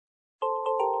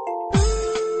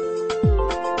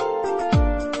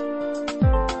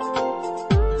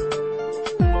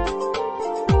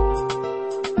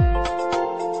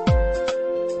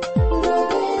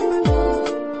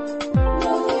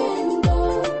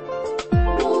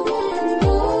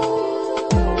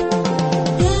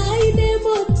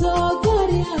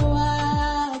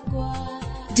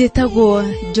Njĩtagwo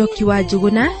Njoki wa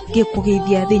Njuguna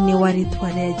ngĩkũgeithia thĩinĩ wa rĩĩtwa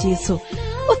rĩa Jesũ.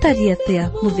 Ũtariĩ atĩa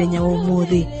mũthenya wa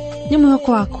ũmũthĩ? Nĩ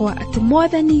mwĩhoko wakwa atĩ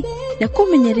Mwathani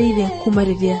nĩakũmenyereire kuma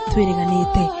rĩrĩa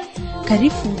twĩrĩganĩte.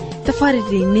 Karibu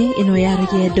thabarĩ-inĩ ĩno ya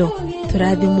rũgendo,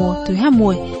 tũrathimwo twĩ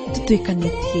hamwe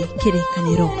tũtuĩkanĩtie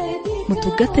kĩrĩkanĩro.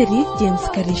 Mũtungatĩri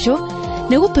James Karisho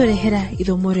nĩgũtũrehera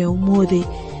ithomo rĩa ũmũthĩ.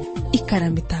 Ikara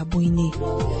mĩtambo-inĩ.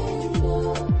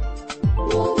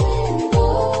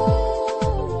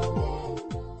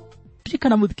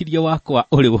 Kana mũthikĩria wakwa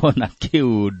ũrĩ wona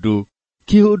kĩũndũ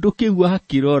kĩu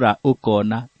wakĩrora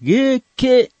ũkona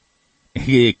gĩkĩ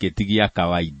ti gĩa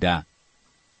kawaida.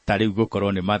 Ta rĩu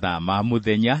gũkorwo nĩ mathaa ma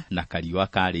mũthenya na kariũa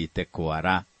karĩte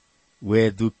kwara,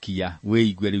 wethukia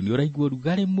wĩigue rĩu nĩ ũraigua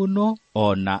ũrugarĩ mũno,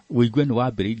 ona wĩigue nĩ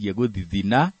wambĩrĩirie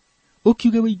gũthithina,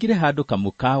 ũkiuge wĩingĩre handũ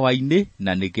kamũkawa-inĩ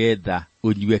na nĩgetha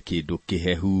ũnyue kĩndũ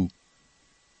kĩhehu.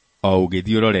 O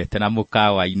ũgĩthiĩ ũrorete na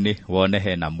mũkawa-inĩ wone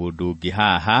hena mũndũ ũngĩ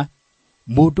haha.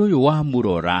 Mũndũ ũyũ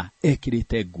wamũrora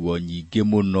ekĩrĩte nguo nyingĩ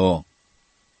mũno.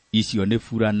 Icio nĩ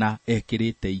burana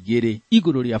ekĩrĩte igĩrĩ,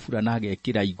 igũrũ rĩa burana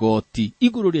agekĩra igoti,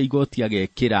 igũrũ rĩa igoti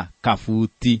agekĩra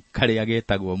kabuti karĩa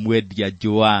getagwo mwendia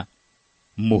njũa.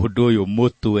 Mũndũ ũyũ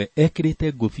mũtwe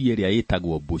ekĩrĩte ngũbia ĩrĩa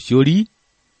ĩtagwo mbũcũri,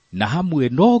 na hamwe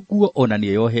no nguo ona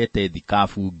nĩeyohete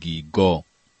thikabu ngingo.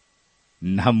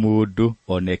 Na mũndũ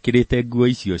ona ekĩrĩte nguo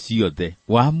icio ciothe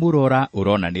wamũrora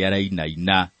ũrona nĩ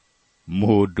arainaina.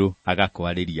 Mũndũ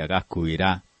agakwarĩria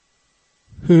agakwĩra,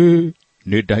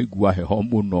 nĩ ndaigua heho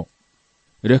mũno,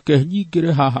 reke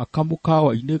nyingĩre haha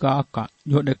kamũkawa-inĩ gaka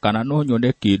nyone kana no nyone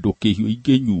kĩndũ kĩhiũ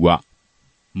ingĩnyua.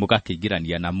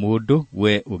 Mũgakĩingĩrania na mũndũ,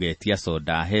 we ũgetia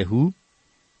soda hehu,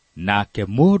 nake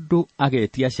mũndũ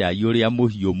agetia cai ũrĩa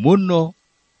mũhiũ mũno,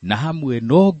 na hamwe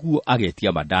no nguo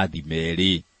agetia mandathi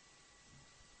merĩ.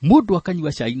 Mũndũ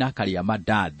akanyua cai na akarĩa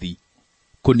mandathi,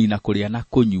 kũnina kũrĩa na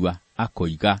kũnyua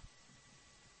akoiga,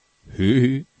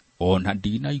 ona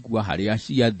ndinaigua harĩa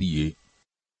ciathiĩ.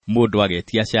 Mũndũ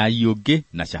agetia cai ũngĩ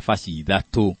na cabaci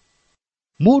ithatũ.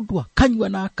 Mũndũ akanyua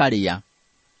na akarĩa,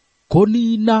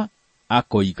 kũnina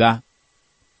akoiga,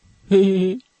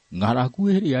 ng'aragu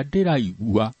ĩrĩa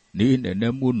ndĩraigua nĩ nene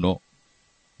mũno.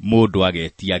 Mũndũ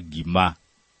agetia ngima,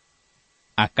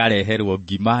 akareherwo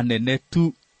ngima nene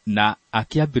tu na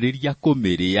akĩambĩrĩria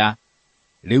kũmĩrĩa.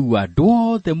 Rĩu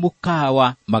andũ othe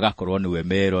mũkawa magakorwo nĩwe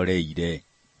meroreire.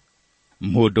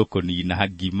 Mũndũ kũnina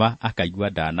ngima akaigua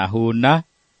ndanahũna,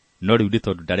 no rĩu nĩ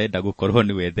tondũ ndarenda gũkorwo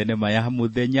nĩwe thenema ya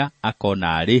mũthenya,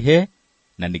 akona arĩhe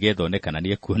na nĩgetha onekana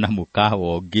nĩekuona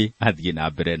mũkawa ũngĩ athiĩ na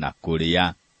mbere na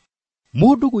kũrĩa.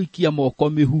 Mũndũ gũikia moko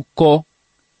mĩhuko,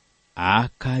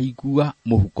 akaigua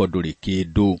mũhuko ndũrĩ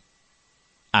kĩndũ,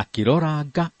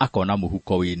 akĩroranga akona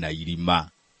mũhuko wĩna irima,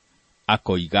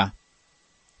 akoiga,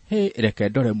 reke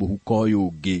ndore mũhuko ũyũ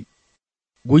ũngĩ.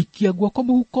 Gũikia guoko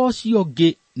mũhuko ũcio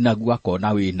ũngĩ naguo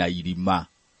akona wĩna irima.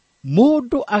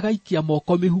 Mũndũ agaikia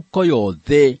moko mĩhuko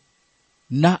yothe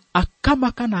na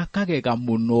akamaka na akagega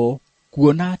mũno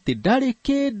kuona atĩ ndarĩ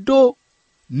kĩndũ,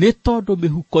 nĩ tondũ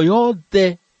mĩhuko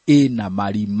yothe ĩna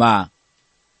marima.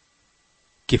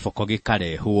 Kĩboko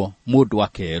gĩkarehwo, mũndũ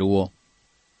akerwo,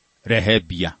 rehe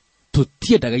mbia,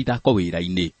 tũtiendaga ithako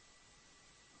wĩra-inĩ.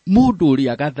 Mũndũ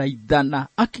ũrĩa agathaithana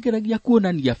akĩgeragia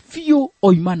kuonania biũ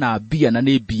oima na mbia, na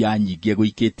nĩ mbia nyingĩ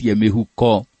gũikĩtie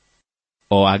mĩhuko.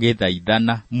 O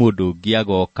agĩthaithana mũndũ ũngĩ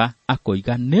agoka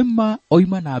akoiga nĩma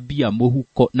oima na mbia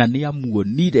mũhuko, na nĩ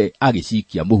amuonire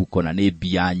agĩcikia mũhuko na nĩ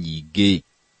mbia nyingĩ.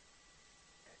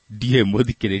 Ndiye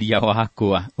mũthikĩrĩria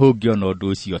wakwa ũngĩona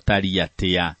ũndũ ũcio tariĩ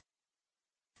atĩa.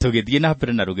 Tũgĩthiĩ na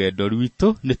mbere na rũgendo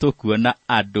rwitũ nĩ tũkuona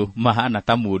andũ mahana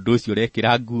ta mũndũ ũcio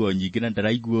ũrekĩra nguo nyingĩ na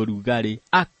ndaraigua ũrugarĩ,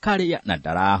 akarĩa na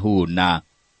ndarahũna.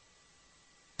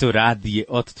 Tũrathiĩ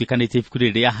o tũtuĩkanĩtie ibuku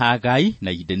rĩrĩa Hagai,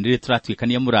 na ihinda nĩrĩ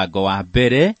tũratuĩkania mũrango wa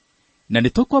mbere, na nĩ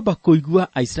tũkwamba kũigua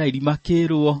Aisiraeli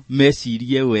makĩrwo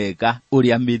mecirie wega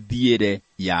ũrĩa mĩthiĩre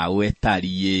yao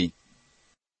ĩtariĩ.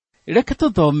 Reke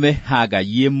tũthome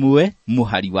Hagai 1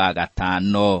 mũhari wa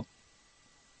 5.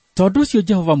 Tondũ ũcio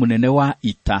Jehova mũnene wa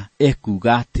ita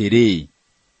ekuga atĩrĩ,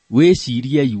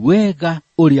 wĩciriei wega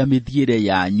ũrĩa mĩthiĩre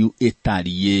yanyu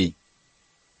ĩtariĩ.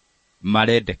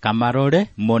 Marendeka marore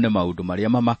mone maũndũ marĩa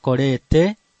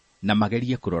mamakorete na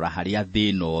magerie kũrora harĩa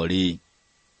thĩna ũrĩ.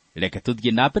 Reke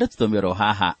tũthiĩ na mbere tũthome ro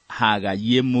haha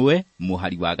Hagai 1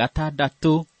 mũhari wa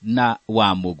 6 na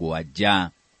wa 7.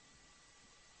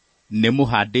 Nĩ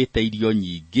mũhandĩte irio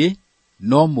nyingĩ,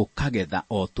 no mũkagetha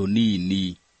o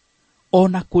tũnini.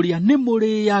 Ona kũrĩa nĩ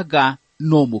mũrĩaga,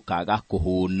 no mũkaga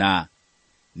kũhũna.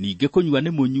 Ningĩ kũnyua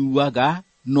nĩ mũnyuaga,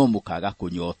 no mũkaga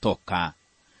kũnyotoka.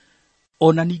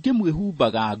 Ona ningĩ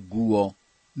mwĩhumbaga nguo,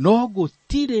 no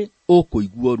gũtirĩ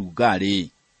ũkũigua rugarĩ.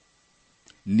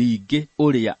 ningĩ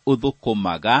ũrĩa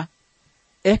ũthũkũmaga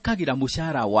ekagĩra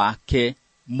mũcara wake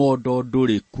mondo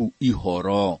ndũrĩku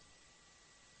ihoro.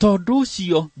 Tondũ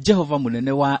ũcio Jehova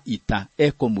mũnene wa ita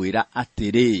ekũmwĩra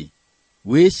atĩrĩ,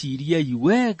 wĩciriei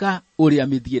wega ũrĩa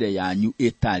mĩthiĩre yanyu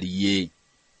ĩtariĩ.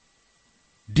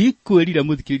 Ndikwĩrire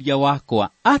mũthikĩrĩria wakwa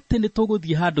atĩ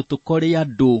nĩtũgũthiĩ handũ tũkore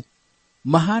andũ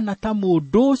mahana ta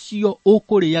mũndũ ũcio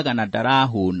ũkũrĩaga na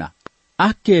ndarahũna,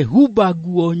 akehumba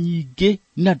nguo nyingĩ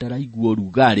na ndaraigua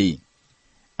rugarĩ.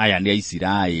 Aya nĩ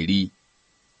Aisiraeli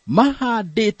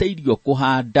mahandĩte irio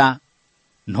kũhanda,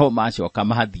 no macoka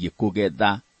mathiĩ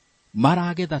kũgetha,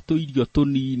 maragetha tũirio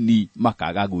tũnini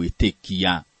makaga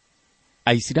gwĩtĩkia.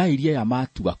 Aisiraeli aya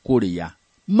matua kũrĩa,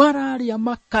 mararĩa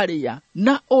makarĩa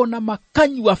na ona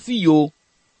makanyua biũ,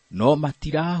 no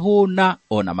matirahũna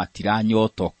ona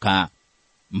matiranyotoka.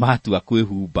 Matua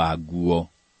kwĩhumba nguo,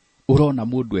 urona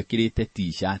mũndũ ekĩrĩte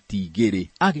t-shirt igĩrĩ,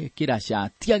 agekĩra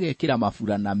shati, agekĩra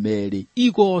maburana merĩ,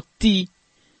 igoti,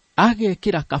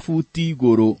 agekĩra kabuti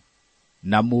igũrũ,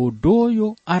 na mũndũ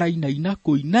ũyũ arainaina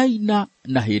kũinaina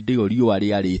na hĩndĩ ĩyo riũa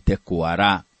rĩarĩte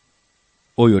kwara.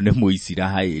 Ũyũ nĩ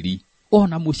Mũisiraeli,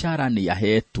 ona mũcara nĩ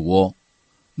ahetwo,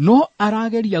 no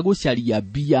arageria gũcaria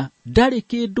mbia, ndarĩ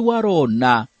kĩndũ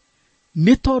arona,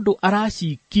 nĩ tondũ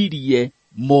aracikirie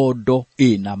mondo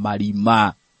ĩna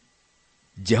marima.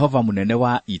 Jehova mũnene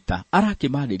wa ita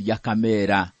arakĩmarĩria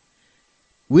kamera,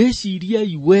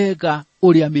 wĩciriei wega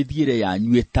ũrĩa mĩthiĩre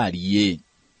yanyu ĩtariĩ.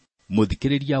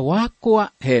 Mũthikĩrĩria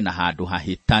wakwa, hena handũ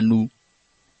hahĩtanu.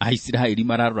 Aisiraeli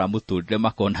mararora mũtũrĩre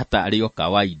makona tarĩ o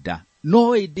kawaida,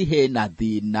 no ĩndĩ hena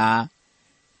thĩna,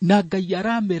 na Ngai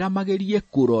aramera magerie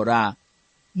kũrora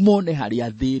mone harĩa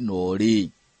thĩna ũrĩ.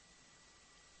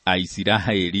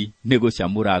 Aisiraeli nĩ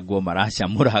gũcamũrangwo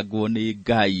maracamũrangwo nĩ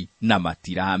Ngai na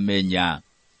matiramenya.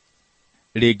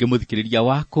 Rĩngĩ mũthikĩrĩria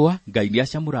wakwa, Ngai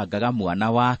nĩacamũrangaga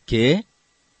mwana wake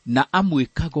na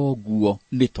amwĩkaga ũguo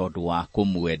nĩ tondũ wa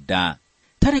kũmwenda.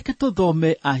 Tareke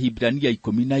tũthome Ahibirania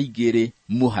 12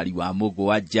 mũhari wa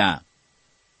 7.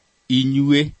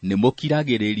 Inyuĩ nĩ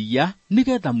mũkiragĩrĩria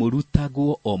nĩgetha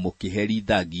mũrutagwo o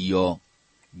mũkĩherithagio.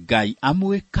 Ngai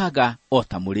amwĩkaga o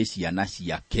ta mũrĩ ciana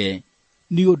ciake.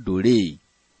 Nĩ ũndũ rĩ,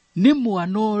 nĩ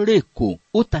mwana ũrĩkũ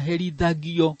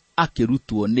ũtaherithagio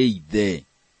akĩrutwo nĩ ithe?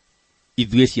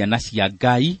 Ithuĩ ciana cia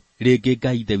Ngai, rĩngĩ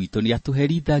Ngai ithe witũ nĩ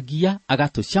atũherithagia,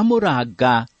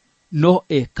 agatũcamũranga, no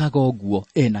ekaga ũguo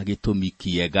ena gĩtũmi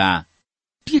kĩega.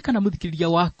 Ndiĩ kana mũthikĩrĩria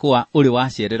wakwa ũrĩ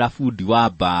wacerera bundi wa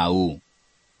mbaũ,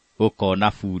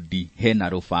 ũkona bundi hena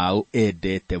rũbaũ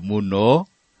endete mũno,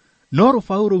 no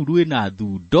rũbaũ rũu rwĩna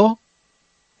thundo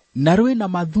na rwĩna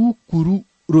mathukuru,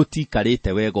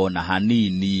 rũtikarĩte wega ona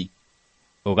hanini.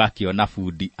 Ũgakĩona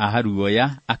bundi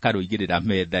aharuoya akarũigĩrĩra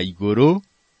metha igũrũ,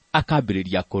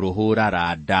 akambĩrĩria kũrũhũra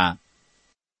randa.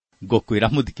 Ngũkwĩra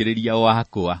mũthikĩrĩria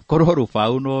wakwa, korwo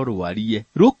rũbaũ no rwarie,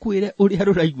 rũkwĩre ũrĩa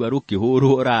rũraigua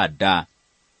rũkĩhũrwo randa,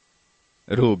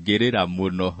 rũngĩrĩra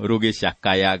mũno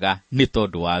rũgĩcakayaga nĩ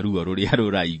tondũ wa ruo rũrĩa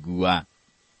rũraigua.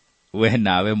 We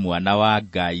nawe mwana wa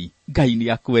Ngai, Ngai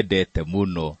nĩ akwendete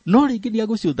mũno, no rĩngĩ nĩ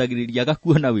agũcũthagĩrĩria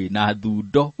agakuona wĩna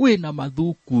thundo, wĩna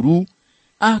mathukuru,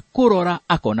 akũrora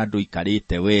akona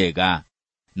ndũikarĩte wega,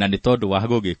 na nĩ tondũ wa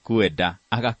gũgĩkwenda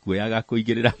agakuoya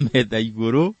agakũigĩrĩra metha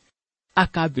igũrũ,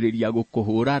 akambĩrĩria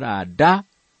gũkũhũra randa,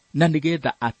 na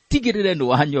nĩgetha atigĩrĩre nĩ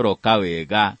wanyoroka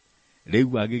wega.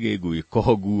 Rĩu agĩgĩgwĩka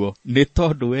ũguo nĩ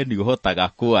tondũ we nĩ ũhotaga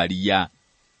kwaria,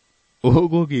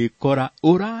 ũgũgĩkora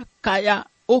ũrakaya,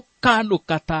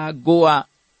 ũkanũka ta ngũa,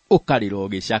 ũkarĩra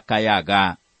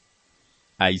ũgĩcakayaga.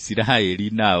 Aisiraeli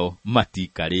nao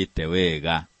matikarĩte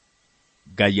wega.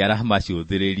 Ngai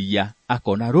aramacũthĩrĩria,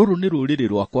 akona rũrũ nĩ rũrĩrĩ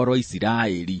rwakwa rwa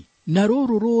Isiraeli, na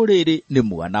rũrũ rũrĩrĩ nĩ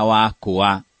mwana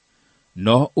wakwa.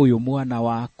 No ũyũ mwana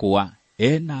wakwa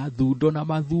ena thundo na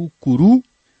mathukuru,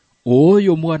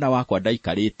 ũyũ mwana wakwa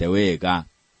ndaikarĩte wega.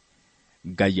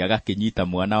 Ngai agakĩnyita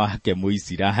mwana wake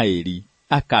Mũisiraeli,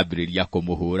 akambĩrĩria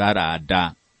kũmũhũra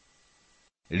randa.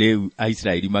 Rĩu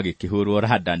Aisiraeli magĩkĩhũrwo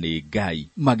randa nĩ Ngai,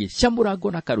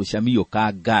 magĩcamũrangwo na karũcamio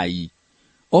ka Ngai,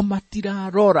 o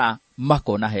matirarora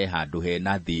makona he handũ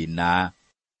hena thĩna.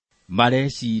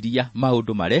 Mareciria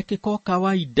maũndũ marekĩka o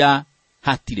kawaida,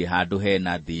 hatirĩ handũ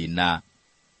hena thĩna.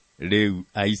 Rĩu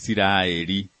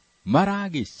Aisiraeli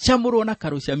maragĩcamũrwo na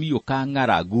karũcamio ka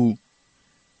ng'aragu,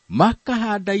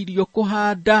 makahanda irio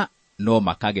kũhanda, no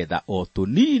makagetha o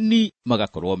tũnini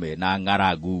magakorwo mena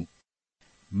ng'aragu.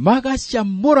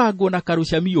 Magacamũrangwo na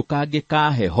karũcamio kangĩ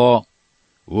ka heho,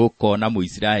 ũkona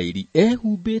Mũisiraeli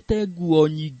ehumbĩte nguo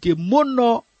nyingĩ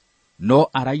mũno, no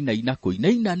arainaina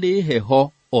kũinaina nĩ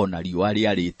heho ona riũa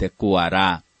rĩarĩte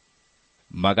kwara.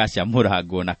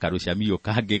 Magacamũrangwo na karũcamio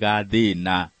kangĩ ga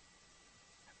thĩna,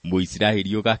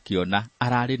 Mũisiraeli ũgakĩona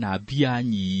ararĩ na mbia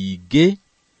nyingĩ,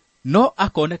 no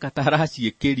akoneka ta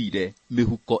araciĩkĩrire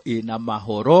mĩhuko ĩna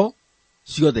mahoro,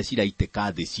 ciothe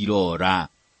ciraitĩka thĩ cirora.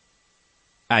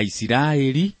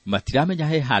 Aisiraeli matiramenya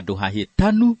he handũ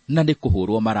hahĩtanu na nĩ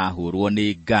kũhũrwo marahũrwo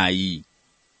nĩ Ngai.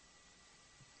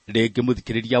 Rĩngĩ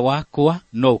mũthikĩrĩria wakwa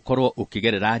no ũkorwo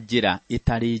ũkĩgerera njĩra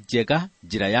ĩtarĩ njega,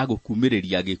 njĩra ya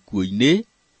gũkumĩrĩria gĩkuũ-inĩ,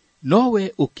 nowe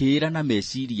ũkĩĩra na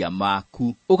meciria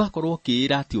maku, ũgakorwo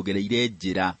ũkĩĩra atĩ ũgereire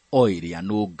njĩra o ĩrĩa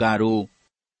nũngarũ.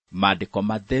 Maandĩko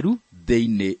matheru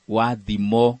thĩinĩ wa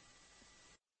Thimo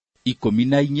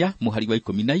 14 mũhari wa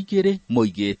 12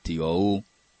 moigĩte ũũ: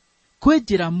 kwĩ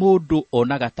njĩra mũndũ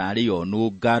onaga tarĩ yo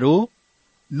nũngarũ,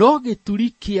 no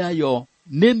gĩturi kĩayo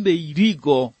nĩ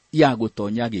mĩirigo ya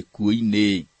gũtonya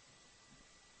gĩkuũ-inĩ.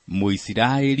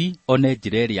 Mũisiraeli one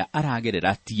njĩra ĩrĩa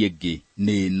aragerera ti ĩngĩ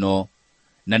nĩ ĩno,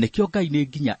 na nĩkĩo Ngai nĩ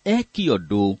nginya eke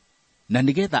ũndũ, na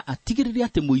nĩgetha atigĩrĩre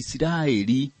atĩ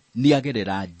Mũisiraeli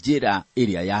nĩagerera njĩra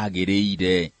ĩrĩa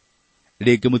yagĩrĩire.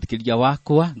 Rĩngĩ mũthikĩrĩria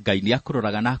wakwa, Ngai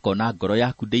nĩakũroraga na akona ngoro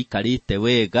yaku ndĩikarĩte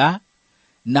wega,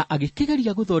 na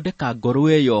agĩkĩgeria gũthondeka ngoro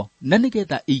ĩyo, na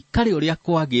nĩgetha ĩikare ũrĩa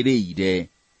kwagĩrĩire,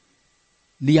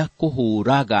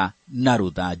 nĩakũhũraga na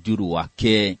rũthanju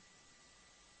rwake.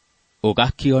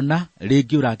 Ũgakĩona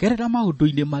rĩngĩ ũragerera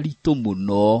maũndũ-inĩ maritũ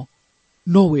mũno,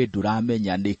 no we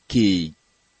ndũramenya nĩkĩ.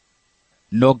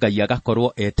 No Ngai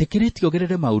agakorwo etĩkĩrĩtie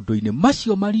ũgerere maũndũ-inĩ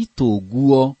macio maritũ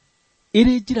ũguo,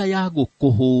 ĩrĩ njĩra ya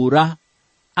gũkũhũra,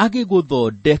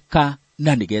 agĩgũthondeka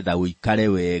na nĩgetha ũikare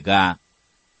wega.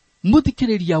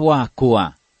 Mũthikĩrĩria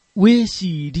wakwa,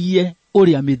 wĩcirie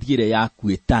ũrĩa mĩthiĩre yaku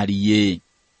ĩtariĩ.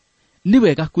 Nĩ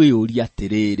wega kwĩyũria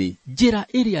atĩrĩrĩ, njĩra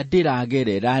ĩrĩa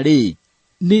ndĩragerera-rĩ,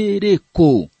 nĩ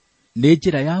ĩrĩkũ? Nĩ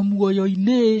njĩra ya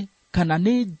muoyo-inĩ kana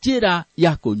nĩ njĩra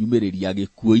ya kũnyumĩrĩria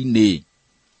gĩkuũ-inĩ?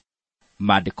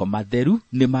 Maandĩko matheru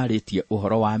nĩ marĩtie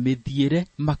ũhoro wa mĩthiĩre,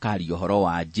 makaria ũhoro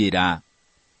wa njĩra.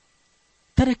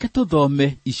 Tareke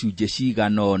tũthome icunjĩ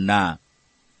cigana ũna.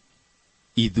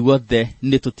 Ithuothe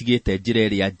nĩ tũtigĩte njĩra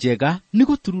ĩrĩa njega, nĩ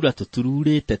gũturura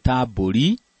tũtururĩte ta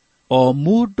mbũri, o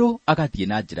mũndũ agathiĩ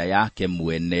na njĩra yake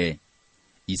mwene.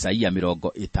 Isaia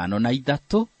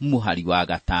 53 mũhari wa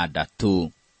 6.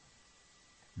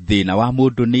 Thĩna wa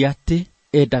mũndũ nĩ atĩ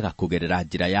endaga kũgerera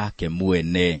njĩra yake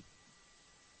mwene.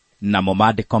 Namo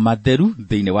maandĩko matheru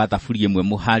thĩinĩ wa Thaburi 1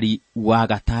 mũhari wa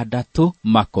 6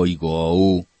 makoiga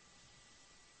ũũ: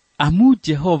 amu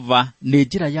Jehova nĩ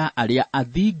njĩra ya arĩa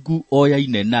athingu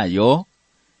oyaine nayo,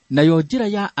 nayo njĩra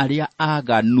ya arĩa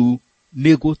aaganu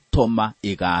nĩ gũtoma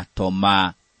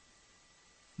ĩgatoma.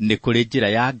 Nĩ kũrĩ njĩra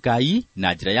ya Ngai,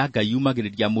 na njĩra ya Ngai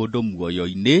yumagĩrĩria mũndũ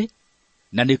muoyo-inĩ,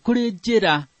 na nĩ kũrĩ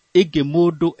njĩra ĩngĩ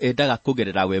mũndũ endaga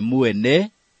kũgerera we mwene,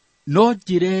 no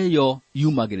njĩra ĩyo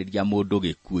yumagĩrĩria mũndũ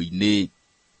gĩkuũ-inĩ.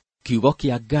 Kiugo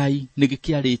kĩa Ngai nĩ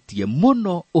gĩkĩarĩtie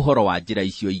mũno ũhoro wa njĩra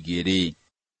icio igĩrĩ.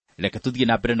 Reke tũthiĩ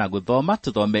na mbere na gũthoma,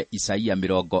 tũthome Isaia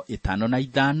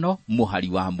 55 mũhari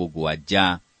wa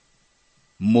 7.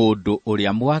 Mũndũ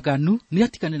ũrĩa mwaganu nĩ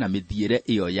atigane na mĩthiĩre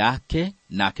ĩyo yake,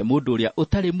 nake mũndũ ũrĩa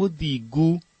ũtarĩ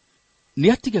mũthingu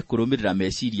nĩ atige kũrũmĩrĩra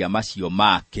meciria macio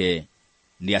make.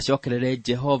 Nĩ acokerere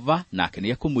Jehova, nake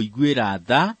nĩ ekũmũiguĩra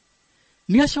tha,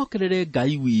 nĩ acokerere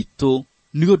Ngai witũ,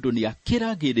 nĩ ũndũ nĩ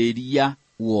akĩragĩrĩria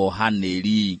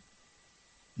wohanĩri.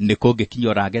 Nĩ kũngĩkinya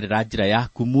ũragerera njĩra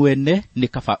yaku mwene, nĩ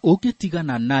kaba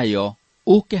ũngĩtigana nayo,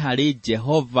 ũke harĩ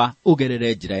Jehova,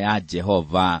 ũgerere njĩra ya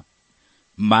Jehova.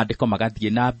 Maandĩko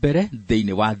magathiĩ na mbere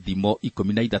thĩinĩ wa Thimo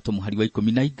 13 mũhari wa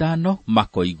 15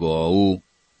 makoiga ũũ: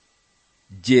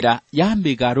 njĩra ya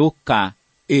mĩgarũka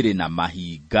ĩrĩ na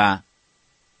mahinga.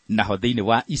 Naho thĩinĩ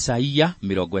wa Isaia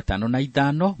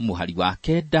 55 mũhari wa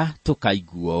 9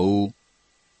 tũkaigua ũũ: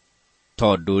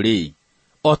 tondũ-rĩ,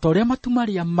 o ta ũrĩa matu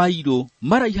marĩa mairũ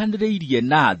maraihanĩrĩirie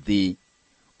na thĩ,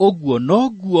 ũguo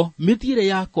noguo mĩthiĩre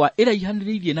yakwa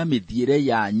ĩraihanĩrĩirie na mĩthiĩre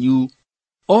yanyu,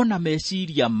 ona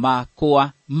meciria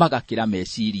makwa magakĩra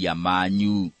meciria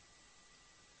manyu.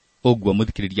 Ũguo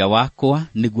mũthikĩrĩria wakwa,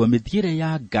 nĩguo mĩthiĩre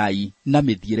ya Ngai na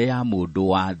mĩthiĩre ya mũndũ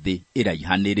wa thĩ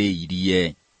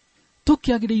ĩraihanĩrĩirie.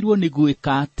 Tũkĩagĩrĩirwo nĩ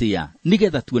gwĩka atĩa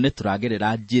nĩgetha tuone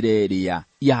tũragerera njĩra ĩrĩa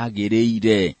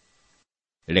yagĩrĩire?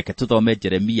 Reke tũthome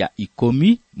Jeremia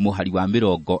 10 mũhari wa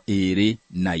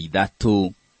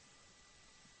 23.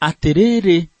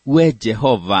 Atĩrĩrĩ, we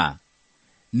Jehova,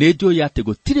 nĩnjũĩ atĩ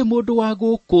gũtirĩ mũndũ wa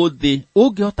gũkũ thĩ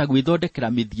ũngĩhota gwĩthondekera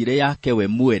mĩthiĩre yake we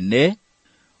mwene,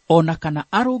 ona kana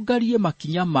arũngarie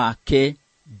makinya make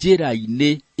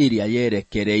njĩra-inĩ ĩrĩa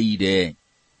yerekereire.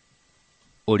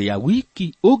 Ũrĩa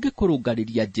wiki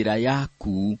ũngĩkũrũngarĩria njĩra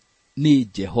yaku nĩ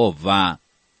Jehova.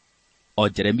 O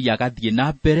Jeremia agathiĩ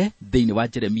na mbere thĩinĩ wa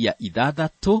Jeremia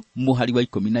 6 mũhari wa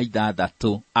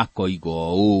 16 akoiga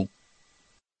ũũ: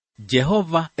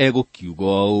 Jehova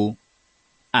egũkiuga ũũ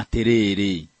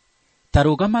atĩrĩrĩ, ta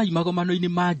rũgamai magomano-inĩ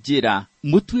ma njĩra,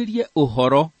 mũtuĩrie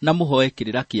ũhoro na mũhoe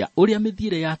kĩrĩra kĩa ũrĩa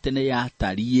mĩthiĩre ya tene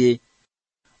yatariĩ,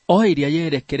 o ĩrĩa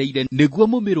yerekereire, nĩguo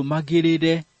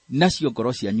mũmĩrũmagĩrĩre, nacio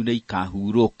ngoro cianyu nĩ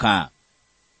ikahurũka.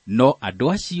 No andũ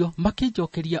acio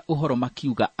makĩnjokeria ũhoro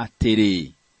makiuga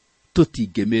atĩrĩ,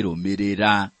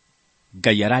 tũtingĩmĩrũmĩrĩra.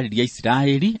 Ngai ararĩria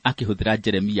Isiraeli akĩhũthĩra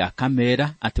Jeremia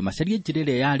akameera atĩ macarie njĩra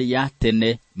ĩrĩa yarĩ ya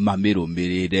tene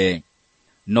mamĩrũmĩrĩre.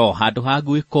 No handũ ha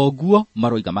gwĩka ũguo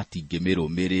maroiga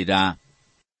matingĩmĩrũmĩrĩra.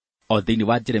 O thĩinĩ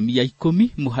wa Jeremia 10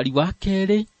 mũhari wa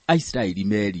 2 Aisiraeli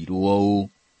merirwo ũũ: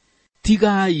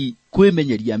 tigai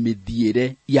kwĩmenyeria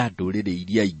mĩthiĩre ya ndũrĩrĩ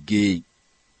iria ingĩ.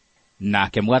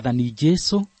 Nake Mwathani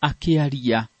Jesũ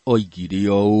akĩaria oigire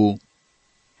ũũ: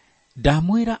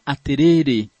 ndamwĩra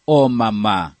atĩrĩrĩ, o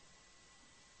mama,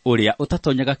 ũrĩa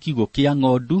ũtatonyaga kiugo kĩa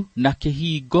ng'ondu na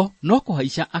kĩhingo no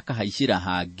kũhaica akahaicĩra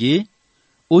hangĩ,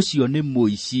 ũcio nĩ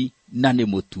mũici na nĩ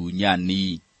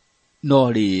mũtunyani.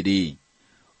 No rĩrĩ,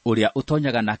 ũrĩa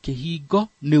ũtonyaga na kĩhingo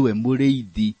nĩwe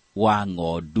mũrĩithi wa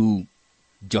ng'ondu.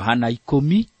 Johana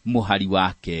 10 mũhari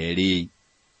wa 2.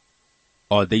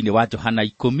 O thĩinĩ wa Johana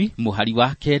 10 mũhari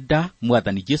wa 9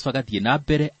 Mwathani Jesũ agathiĩ na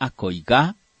mbere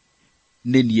akoiga,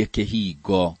 nĩ niĩ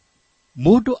kĩhingo.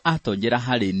 Mũndũ atonyera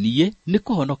harĩ niĩ nĩ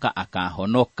kũhonoka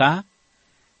akahonoka,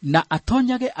 na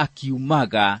atonyage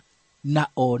akiumaga, na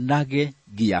onage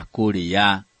gĩa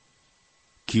kũrĩa.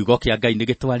 Kiugo kĩa Ngai nĩ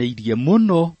gĩtwarĩirie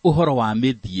mũno ũhoro wa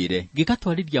mĩthiĩre,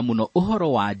 gĩgatwarĩria mũno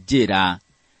ũhoro wa njĩra.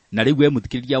 Na rĩu we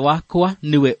mũthikĩrĩria wakwa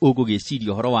nĩwe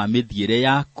ũgũgĩciria ũhoro wa mĩthiĩre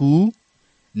yaku,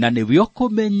 na nĩwe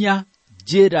ũkũmenya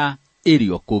njĩra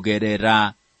ĩrĩa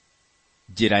ũkũgerera.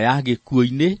 Njĩra ya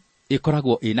gĩkuũ-inĩ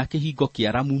ĩkoragwo ĩna kĩhingo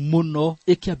kĩaramu mũno,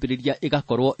 ĩkĩambĩrĩria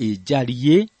ĩgakorwo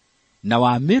ĩnjariĩ, na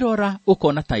wamĩrora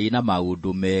ũkona ta ĩna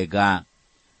maũndũ mega.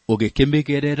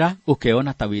 Ũgĩkĩmĩgerera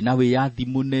ũkeona ta wĩna wĩyathi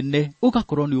mũnene,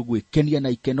 ũgakorwo nĩ ũgwĩkenia na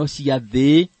ikeno cia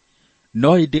thĩ.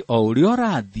 No ĩndĩ o ũrĩa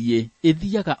ũrathiĩ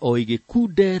ĩthiaga o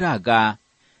ĩgĩkunderaga,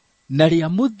 na rĩa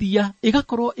mũthia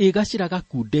ĩgakorwo ĩgacĩra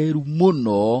gakunderu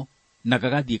mũno, na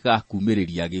gagathiĩ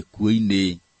gakumĩrĩria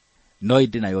gĩkuũ-inĩ. No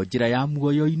ĩndĩ nayo njĩra ya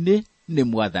muoyo-inĩ nĩ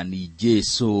Mwathani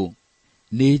Jesũ.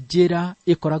 Nĩ njĩra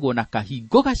ĩkoragwo na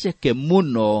kahingo gaceke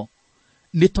mũno,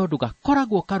 nĩ tondũ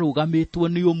gakoragwo karũgamĩtwo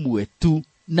nĩ ũmwe tu,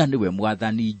 na nĩwe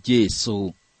Mwathani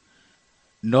Jesũ.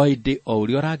 No ĩndĩ o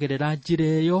ũrĩa ũragerera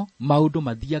njĩra ĩyo maũndũ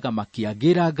mathiaga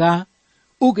makĩagĩraga,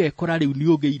 ũgekora rĩu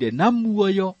nĩ ũgĩire na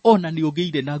muoyo, ona nĩ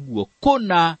ũgĩire naguo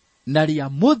kũna, na rĩa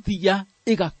mũthia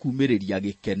ĩgakumĩrĩria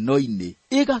gĩkeno-inĩ,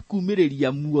 ĩgakumĩrĩria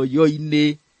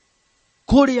muoyo-inĩ,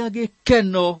 kũrĩa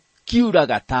gĩkeno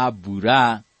kiuraga ta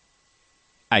mbura.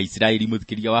 Aisiraeli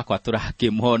mũthikĩria wakwa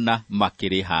tũrakĩmona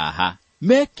makĩrĩ haha,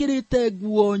 mekĩrĩte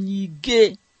nguo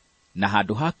nyingĩ, na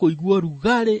handũ ha kũigua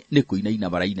rugarĩ nĩ kũinaina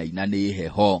marainaina nĩ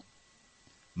heho.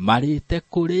 Marĩte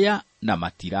kũrĩa na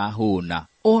matirahũna,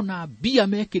 ona mbia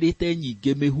mekĩrĩte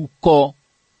nyingĩ mĩhuko,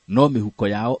 no mĩhuko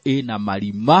yao ĩna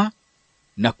marima,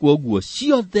 na kuoguo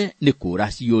ciothe nĩ kũũra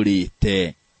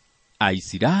ciũrĩte.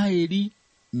 Aisiraeli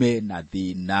mena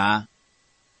thĩna.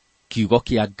 Kiugo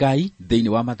kĩa Ngai thĩinĩ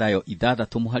wa Mathayo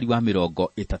 6 mũhari wa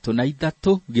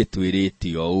 33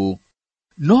 gĩtwĩrĩte ũũ: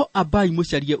 no ambai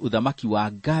mũcarie ũthamaki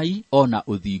wa Ngai ona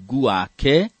ũthingu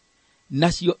wake,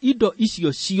 nacio indo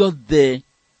icio ciothe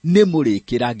nĩ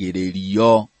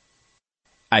mũrĩkĩragĩrĩrio.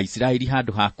 Aisiraeli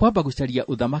handũ ha kwamba gũcaria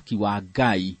ũthamaki wa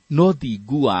Ngai no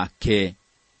thingu wake,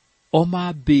 o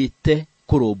mambĩte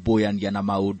kũrũmbũyania na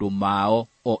maũndũ mao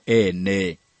o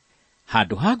ene.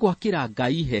 Handũ ha gwakĩra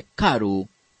Ngai hekarũ,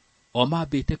 o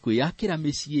mambĩte kwĩyakĩra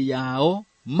mĩciĩ yao,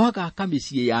 magaka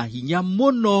mĩciĩ ya hinya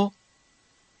mũno.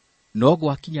 No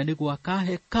gwakinya nĩ gwaka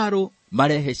hekarũ,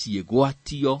 marehe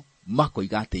ciĩgwatio,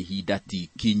 makoiga atĩ ihinda ti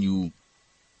kinyu.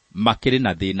 Makĩrĩ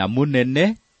na thĩna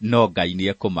mũnene, no Ngai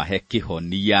nĩ ekũmahe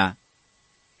kĩhonia.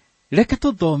 Reke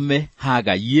tũthome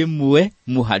Hagai 1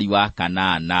 mũhari wa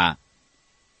 8.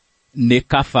 Nĩ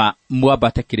kaba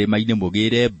mwambate kĩrĩma-inĩ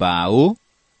mũgĩre mbaũ,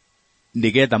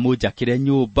 nĩgetha mũnjakĩre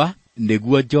nyũmba,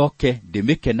 nĩguo njoke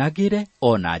ndĩmĩkenagĩre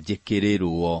ona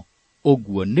njĩkĩrĩrwo.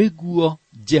 Ũguo nĩguo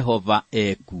Jehova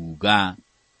ekuga.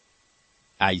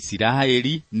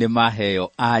 Aisiraeli nĩ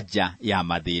maheo anja ya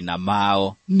mathĩna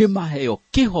mao, nĩ maheo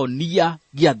kĩhonia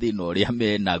gĩa thĩna ũrĩa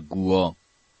menaguo.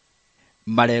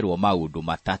 Marerwo maũndũ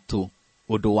matatũ.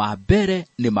 Ũndũ wa mbere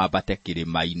nĩ mambate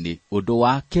kĩrĩma-inĩ, ũndũ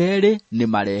wa kerĩ nĩ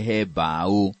marehe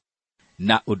mbaũ,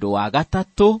 na ũndũ wa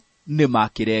gatatũ nĩ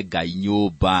makĩre Ngai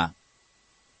nyũmba.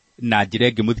 Na njĩra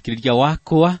ĩngĩ mũthikĩrĩria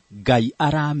wakwa, Ngai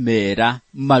aramera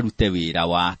marute wĩra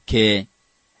wake.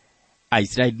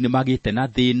 Aisiraeli nĩ magĩte na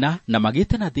thĩna, na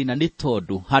magĩte na thĩna nĩ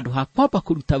tondũ handũ ha kwamba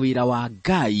kũruta wĩra wa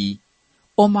Ngai,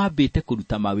 o mambĩte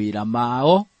kũruta mawĩra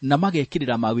mao na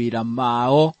magekĩrĩra mawĩra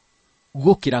mao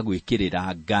gũkĩra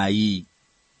gwĩkĩrĩra Ngai.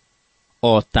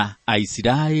 Ota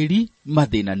Aisiraeli,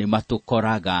 mathĩna nĩ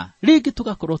matũkoraga. Rĩngĩ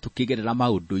tũgakorwo tũkĩgerera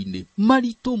maũndũ-inĩ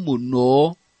maritũ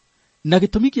mũno, na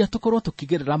gĩtũmi kĩa tũkorwo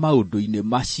tũkĩgerera maũndũ-inĩ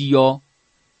macio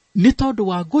nĩ tondũ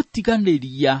wa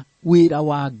gũtiganĩria wĩra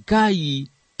wa Ngai,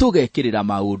 tũgekĩrĩra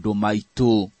maũndũ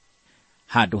maitũ.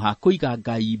 Handũ ha kũiga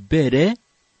Ngai mbere,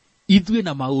 ithuĩ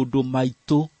na maũndũ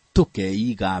maitũ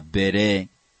tũkeiga mbere.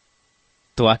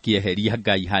 Twakĩeheria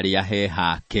Ngai harĩa he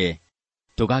hake,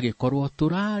 tũgagĩkorwo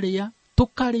tũrarĩa,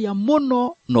 tũkarĩa mũno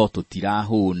no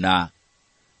tũtirahũna.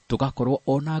 Tũgakorwo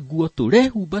ona nguo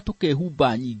tũrehumba,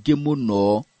 tũkehumba nyingĩ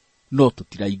mũno no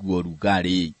tũtiraigua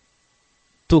ũrugarĩ.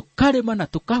 Tũkarĩma na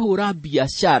tũkahũra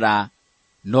biacara,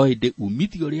 no ĩndĩ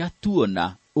umithio ũrĩa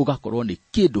tuona ũgakorwo nĩ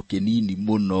kĩndũ kĩnini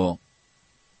mũno.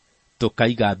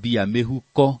 Tũkaiga mbia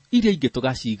mĩhuko, iria ingĩ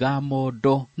tũgaciga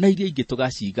mondo, na iria ingĩ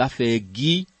tũgaciga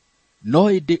bengi,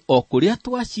 no ĩndĩ o kũrĩa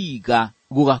twaciga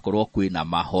gũgakorwo kwĩna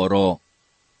mahoro.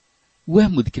 We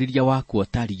mũthikĩrĩria wakwa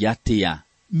ũtariĩ atĩa?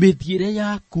 Mĩthiĩre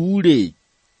yaku-rĩ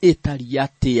ĩtariĩ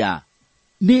atĩa?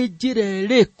 Nĩ njĩra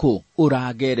ĩrĩkũ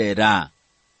ũragerera?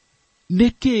 Nĩ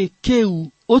kĩĩ kĩu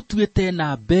ũtuĩte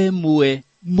namba ĩmwe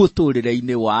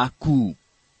mũtũrĩre-inĩ waku?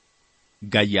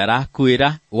 Ngai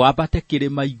arakwĩra wambate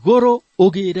kĩrĩma igũrũ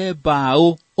ũgĩre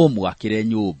mbaũ ũmwakĩre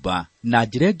nyũmba. Na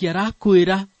njĩra ĩngĩ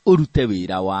arakwĩra ũrute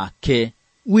wĩra wake.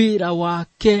 Wĩra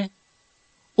wake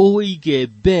ũwĩige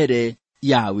mbere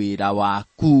ya wĩra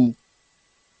waku.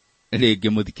 Rĩngĩ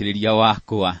mũthikĩrĩria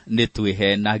wakwa, nĩ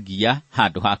twĩhenagia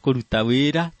handũ ha kũruta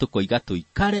wĩra, tũkoiga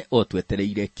tũikare o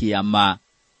twetereire kĩama.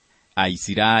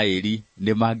 Aisiraeli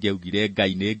nĩ mangĩaugire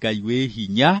Ngai nĩ Ngai wĩ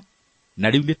hinya, na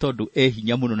rĩu nĩ tondũ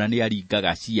hinya mũno na nĩ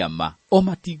aringaga ciama, o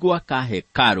matigwaka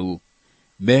hekarũ,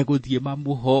 megũthiĩ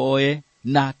mamũhoe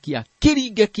na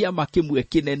kĩringe kĩama kĩmwe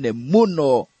kĩnene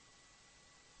mũno.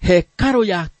 Hekarũ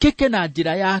yakĩke na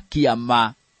njĩra ya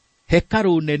kĩama,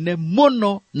 hekarũ nene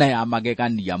mũno na ya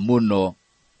magegania mũno.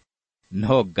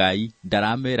 No Ngai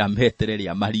ndaramera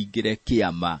meterere maringĩre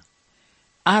kĩama,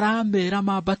 aramera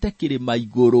mambate kĩrĩma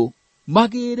igũrũ,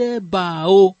 magĩre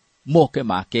mbaũ, moke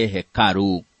make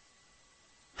hekarũ.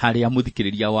 Harĩa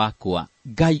mũthikĩrĩria wakwa,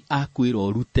 Ngai akwĩra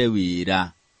ũrute wĩra,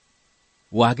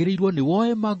 wagĩrĩirwo nĩ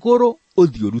woe magũrũ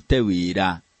ũthiĩ ũrute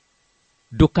wĩra.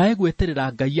 Ndũkae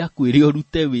gweterera Ngai akwĩre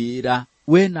ũrute wĩra,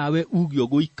 we nawe uge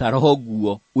ũgũikara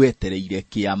ũguo wetereire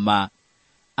kĩama.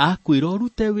 Akwĩra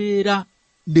ũrute wĩra,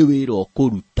 nĩ wĩra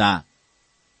ũkũruta.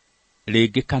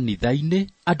 Rĩngĩ kanitha-inĩ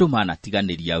andũ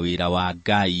manatiganĩria wĩra wa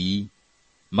Ngai,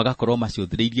 magakorwo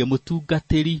macũthĩrĩirie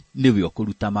mũtungatĩri nĩwe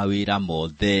ũkũruta mawĩra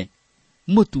mothe.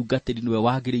 Mũtungatĩri nĩwe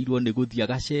wagĩrĩirwo nĩ gũthiĩ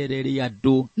agacerere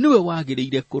andũ, nĩwe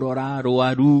wagĩrĩire kũrora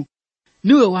arwaru,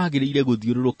 nĩwe wagĩrĩire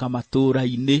gũthiũrũrũka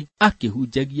matũũra-inĩ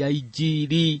akĩhunjagia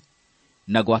injiri.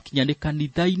 Na gwakinya nĩ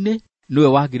kanitha-inĩ, nĩwe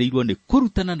wagĩrĩirwo nĩ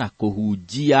kũrutana na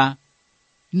kũhunjia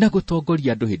na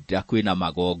gũtongoria andũ hĩndĩ ĩrĩa kwĩna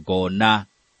magongona.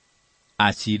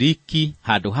 Aciriki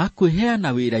handũ ha kwĩheana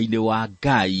wĩra-inĩ wa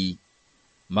Ngai,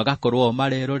 magakorwo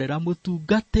marerorera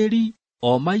mũtungatĩri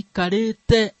o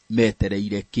maikarĩte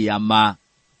metereire kĩama.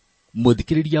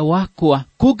 Mũthikĩrĩria wakwa,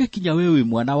 kũngĩkinya we wĩ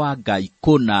mwana wa Ngai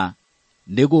kũna,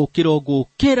 nĩ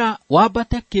gũkĩra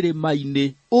wambate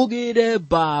kĩrĩma-inĩ ũgĩre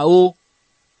mbaũ,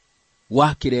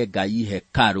 wakĩre Ngai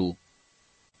hekarũ.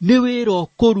 Nĩ wĩra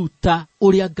ũkũruta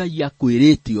ũrĩa Ngai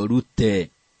akwĩrĩte ũrute.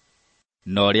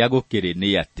 Na ũrĩa gũkĩrĩ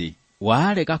nĩ atĩ,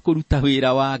 warega kũruta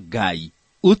wĩra wa Ngai,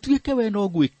 ũtuĩke we no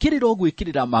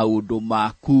gwĩkĩrĩra maũndũ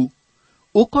maku,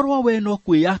 ũkorwo we no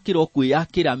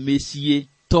kwĩyakĩra mĩciĩ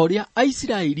ta ũrĩa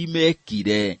Aisiraeli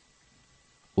mekire.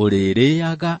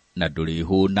 Ũrĩrĩaga na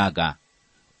ndũrĩhũnaga,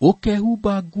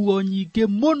 ũkehumba nguo nyingĩ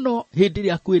mũno hĩndĩ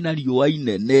ĩrĩa kwĩna riũa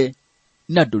inene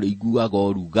na ndũrĩiguaga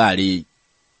ũrugarĩ.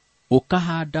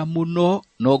 Ũkahanda mũno,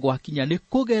 no gwakinya nĩ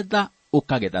kũgetha,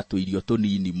 ũkagetha tũirio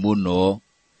tũnini mũno.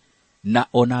 Na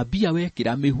ona mbia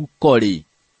wekĩra mĩhuko-rĩ,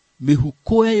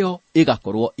 mĩhuko ĩyo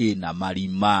ĩgakorwo ĩna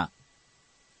marima.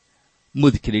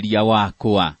 Mũthikĩrĩria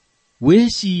wakwa,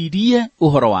 wĩcirie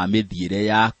ũhoro wa mĩthiĩre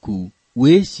yaku,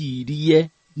 wĩcirie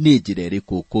nĩ njĩra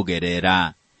ĩrĩkũ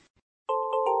kũgerera.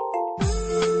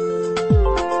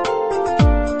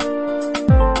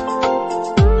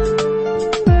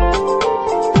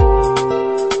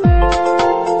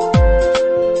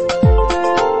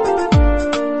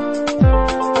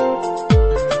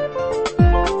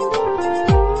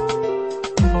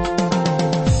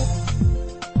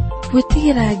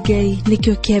 Gwĩtigĩra Ngai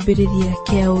nikio kiambiriria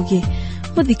kia ugi.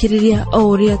 Muthikiriria o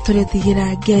uria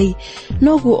turetigira Ngai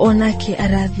noguo onake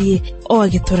arathie o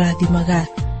agiturathimaga.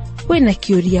 Wena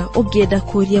kiuria ungienda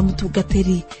kuria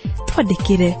mutungatiri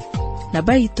twandikire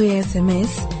namba itu ya SMS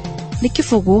ni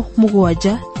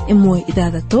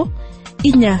 0716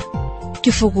 inya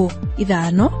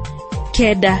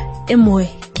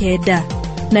 0519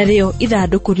 na rio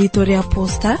ithanduku ritu ria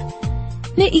posta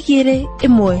ni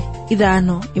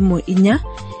 21514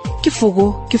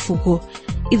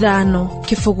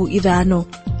 505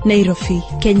 Nairobi,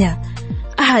 Kenya.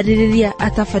 Ahaririria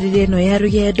atafarire no ya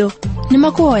rugendo ni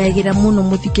makuoyagira muno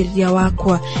muthikiriria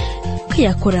wakwa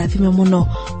kia kurathime muno